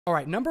All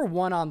right, number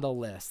one on the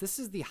list. This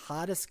is the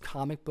hottest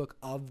comic book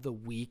of the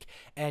week.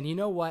 And you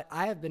know what?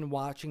 I have been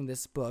watching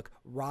this book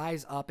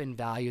rise up in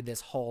value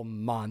this whole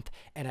month,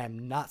 and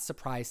I'm not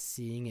surprised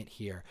seeing it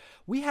here.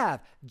 We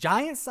have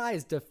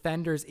Giant-Sized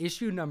Defenders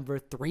issue number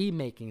 3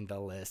 making the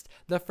list.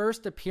 The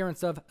first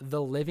appearance of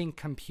the living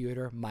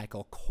computer,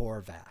 Michael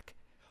Korvac.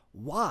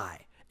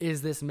 Why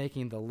is this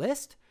making the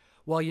list?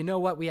 Well, you know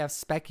what? We have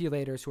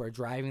speculators who are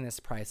driving this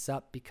price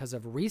up because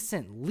of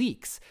recent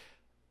leaks.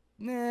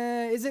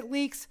 Is it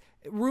leaks?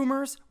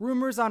 Rumors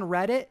on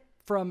Reddit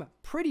from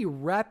pretty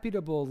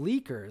reputable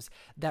leakers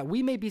that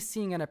we may be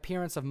seeing an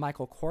appearance of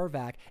Michael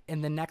Korvac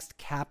in the next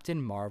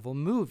Captain Marvel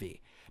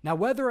movie. Now,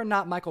 whether or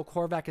not Michael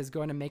Korvac is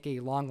going to make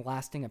a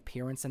long-lasting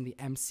appearance in the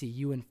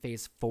MCU in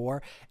Phase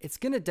 4, it's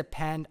going to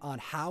depend on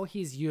how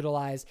he's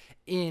utilized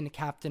in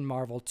Captain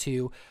Marvel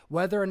 2,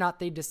 whether or not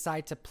they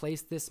decide to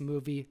place this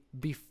movie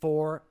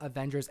before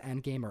Avengers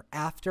Endgame or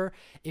after.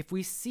 If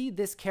we see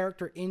this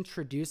character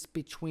introduced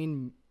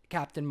between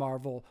Captain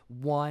Marvel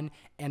 1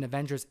 and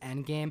Avengers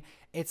Endgame,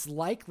 it's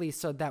likely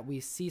so that we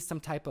see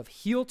some type of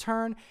heel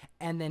turn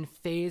and then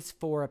Phase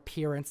 4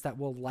 appearance that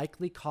will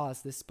likely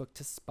cause this book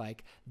to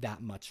spike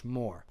that much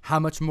more. How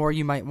much more,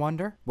 you might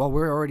wonder? Well,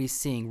 we're already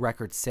seeing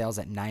record sales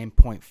at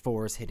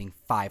 9.4s hitting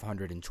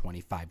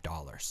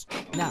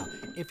 $525. Now,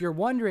 if you're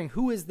wondering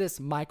who is this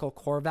Michael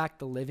Korvac,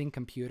 the living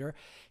computer,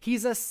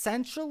 he's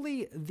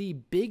essentially the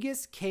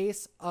biggest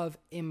case of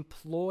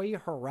employee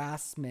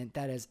harassment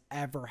that has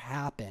ever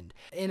happened.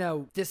 In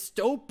a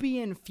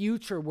dystopian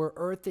future where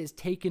Earth is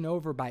taken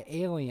over by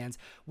aliens,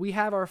 we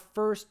have our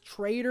first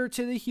traitor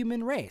to the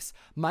human race,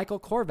 Michael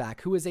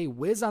Korvac, who is a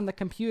whiz on the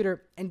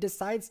computer and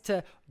decides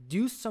to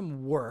do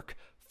some work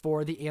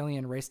for the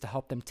alien race to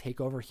help them take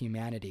over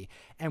humanity.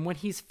 And when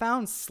he's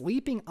found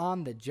sleeping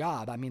on the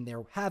job, I mean,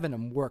 they're having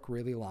him work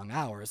really long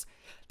hours,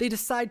 they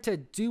decide to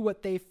do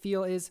what they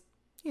feel is,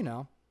 you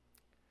know,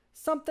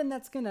 something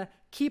that's gonna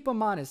keep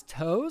him on his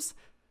toes.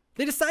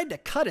 They decide to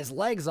cut his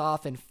legs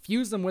off and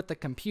fuse him with the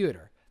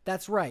computer.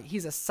 That's right,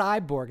 he's a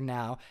cyborg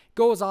now,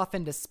 goes off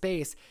into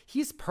space,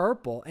 he's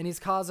purple, and he's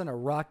causing a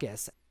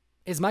ruckus.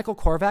 Is Michael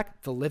Korvac,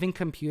 the living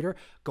computer,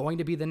 going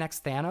to be the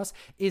next Thanos?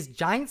 Is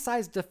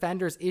Giant-Sized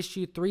Defenders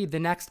issue 3 the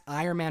next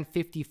Iron Man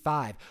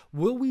 55?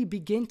 Will we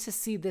begin to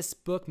see this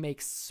book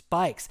make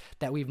spikes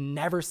that we've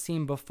never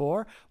seen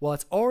before? Well,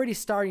 it's already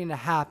starting to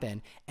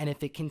happen, and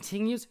if it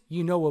continues,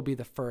 you know we'll be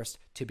the first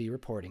to be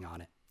reporting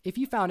on it. If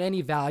you found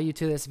any value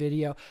to this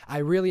video, I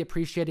really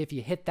appreciate it if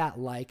you hit that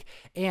like,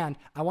 and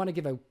I want to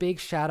give a big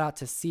shout out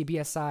to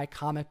CBSI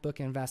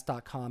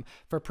comicbookinvest.com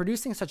for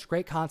producing such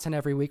great content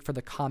every week for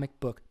the comic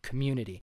book community.